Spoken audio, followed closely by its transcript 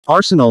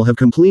Arsenal have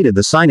completed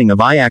the signing of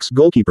Ajax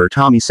goalkeeper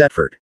Tommy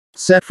Setford.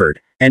 Setford,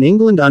 an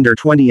England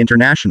under-20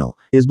 international,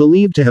 is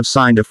believed to have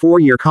signed a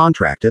 4-year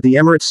contract at the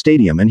Emirates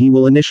Stadium, and he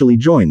will initially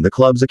join the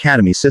club's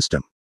academy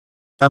system.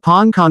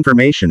 Upon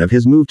confirmation of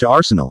his move to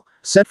Arsenal,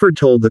 Setford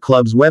told the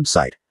club's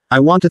website,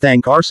 "I want to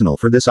thank Arsenal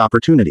for this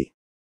opportunity.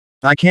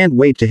 I can't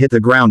wait to hit the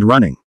ground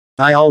running.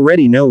 I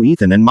already know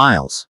Ethan and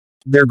Miles.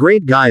 They're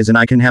great guys and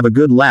I can have a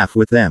good laugh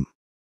with them.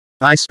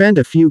 I spent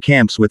a few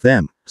camps with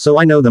them, so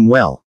I know them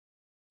well.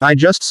 I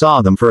just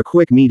saw them for a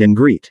quick meet and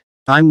greet.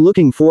 I'm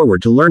looking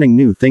forward to learning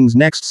new things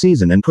next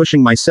season and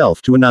pushing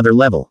myself to another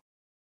level.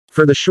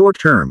 For the short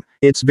term,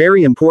 it's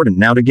very important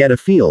now to get a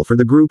feel for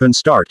the group and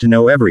start to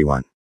know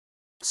everyone."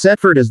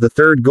 Setford is the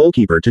third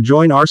goalkeeper to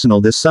join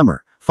Arsenal this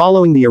summer,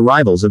 following the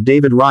arrivals of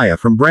David Raya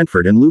from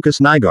Brentford and Lucas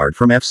Nygaard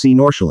from FC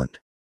Nordsjælland.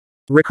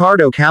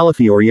 Riccardo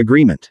Calafiori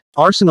agreement.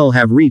 Arsenal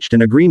have reached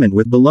an agreement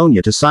with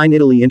Bologna to sign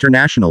Italy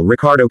international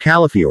Riccardo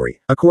Calafiori,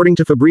 according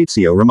to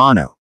Fabrizio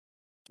Romano.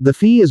 The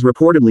fee is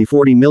reportedly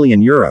 €40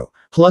 million,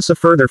 plus a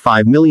further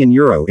 €5 million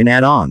in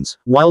add-ons,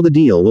 while the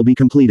deal will be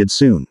completed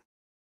soon.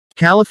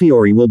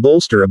 Calafiori will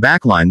bolster a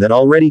backline that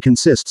already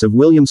consists of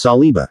William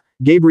Saliba,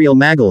 Gabriel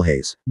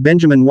Magalhaes,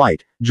 Benjamin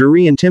White,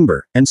 Jurrien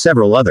Timber, and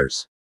several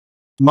others.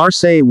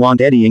 Marseille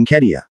want Eddie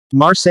Nketiah.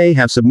 Marseille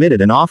have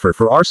submitted an offer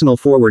for Arsenal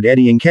forward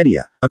Eddie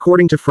Nketiah,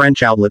 according to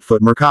French outlet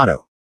Foot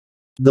Mercato.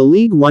 The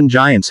League One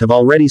giants have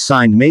already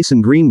signed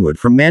Mason Greenwood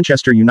from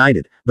Manchester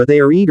United, but they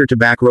are eager to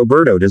back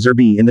Roberto De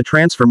Zerbi in the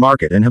transfer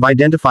market and have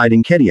identified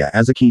Nketiah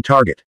as a key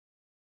target.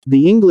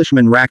 The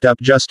Englishman racked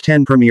up just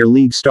 10 Premier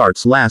League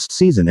starts last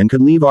season and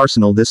could leave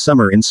Arsenal this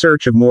summer in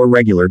search of more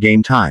regular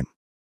game time.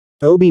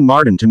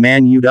 Obi-Martin to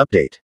Man U'd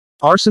update.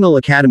 Arsenal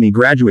Academy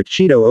graduate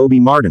Cheeto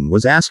Obi-Martin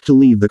was asked to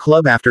leave the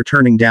club after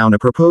turning down a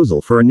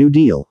proposal for a new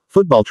deal,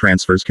 Football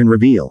Transfers can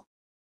reveal.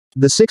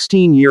 The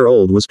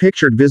 16-year-old was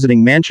pictured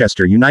visiting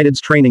Manchester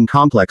United's training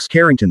complex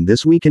Carrington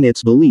this week, and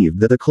it's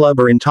believed that the club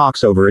are in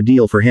talks over a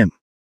deal for him.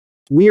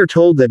 "We are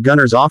told that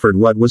Gunners offered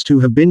what was to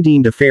have been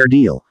deemed a fair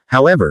deal.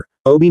 However,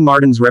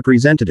 Obi-Martin's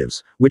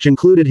representatives, which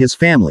included his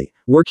family,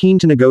 were keen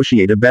to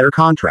negotiate a better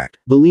contract,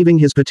 believing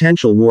his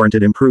potential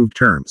warranted improved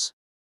terms."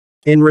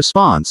 In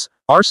response,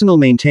 Arsenal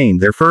maintained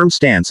their firm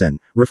stance and,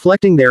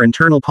 reflecting their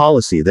internal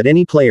policy that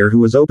any player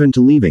who is open to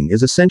leaving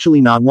is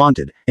essentially not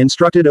wanted,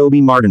 instructed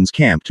Obi-Martin's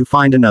camp to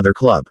find another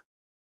club.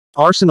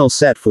 Arsenal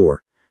set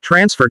for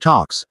transfer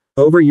talks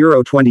over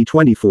Euro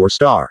 2024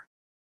 star.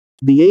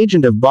 The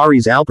agent of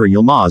Barry's Alper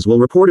Yilmaz will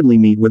reportedly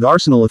meet with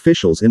Arsenal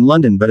officials in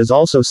London, but is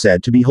also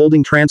said to be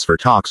holding transfer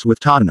talks with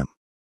Tottenham.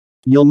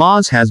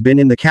 Yilmaz has been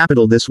in the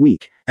capital this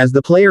week, as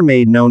the player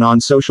made known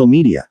on social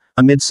media,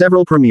 amid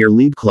several Premier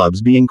League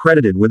clubs being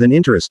credited with an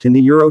interest in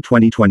the Euro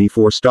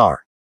 2024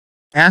 star.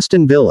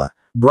 Aston Villa,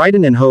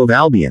 Brighton and Hove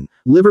Albion,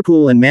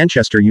 Liverpool and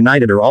Manchester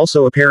United are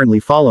also apparently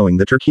following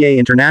the Turkiye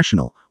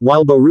international,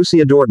 while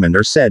Borussia Dortmund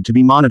are said to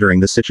be monitoring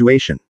the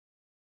situation.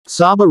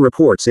 Saba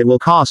reports it will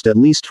cost at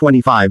least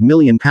 £25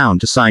 million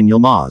to sign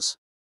Yilmaz.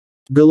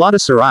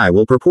 Galatasaray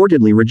will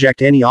purportedly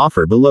reject any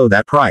offer below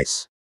that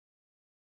price.